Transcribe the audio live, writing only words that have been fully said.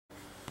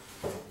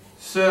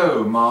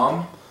So,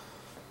 Mom,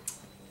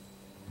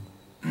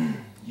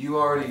 you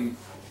already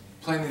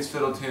playing these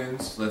fiddle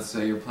tunes. Let's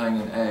say you're playing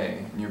an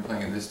A and you're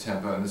playing at this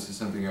tempo, and this is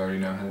something you already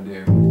know how to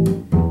do.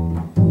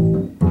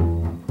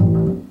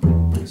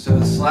 So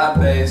the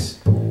slap bass,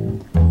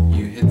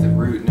 you hit the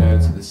root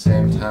notes at the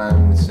same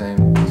time, so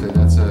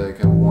that's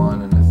like a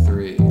 1 and a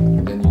 3.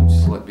 Then you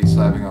just be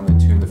slapping on the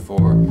 2 and the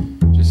 4,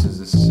 just as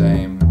the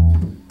same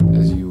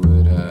as you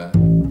would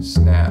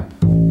snap.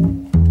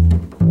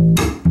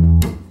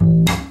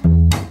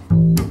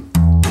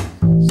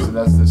 So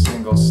that's the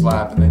single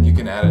slap, and then you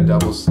can add a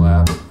double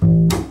slap,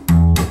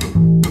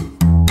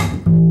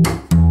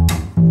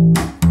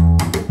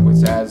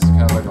 which adds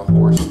kind of like a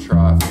horse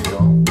trot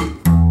feel.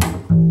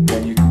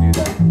 Then you can do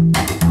that.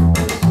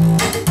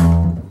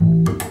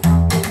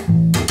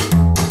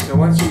 So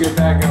once you get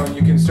that going,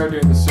 you can start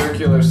doing the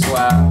circular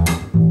slap,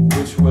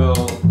 which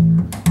will...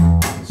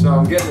 So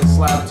I'm getting the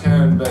slap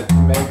tone, but to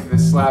make the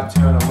slap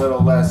tone a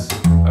little less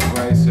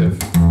abrasive.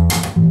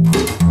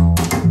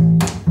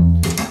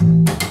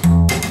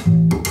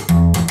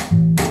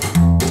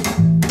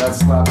 That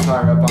slaps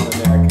higher up on the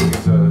neck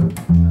gives a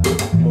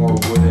more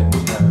wooden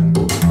tone.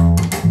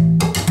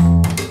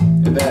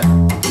 And then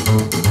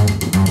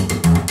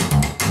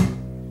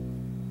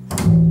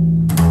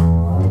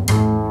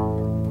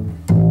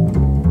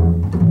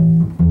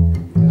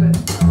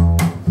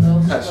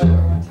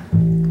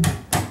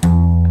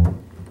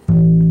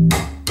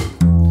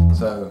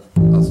so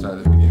I'll start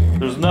at the beginning.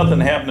 There's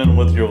nothing happening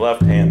with your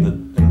left hand that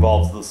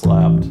involves the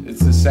slapped. It's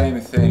the same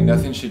thing.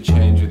 Nothing should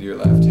change with your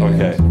left hand.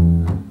 Okay.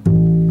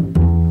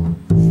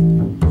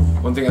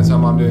 One thing I saw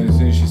Mom doing, as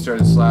soon as she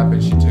started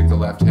slapping, she took the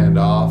left hand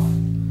off,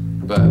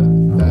 but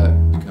that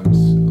becomes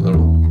a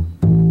little...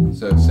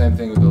 So same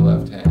thing with the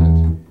left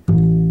hand.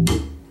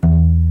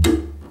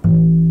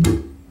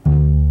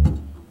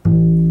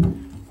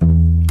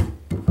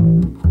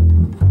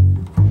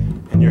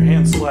 And your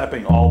hand's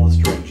slapping all the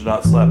strings. You're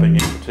not slapping a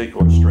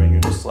particular string.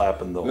 You're just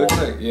slapping the whole. Looks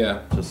like,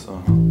 yeah. Just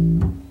so.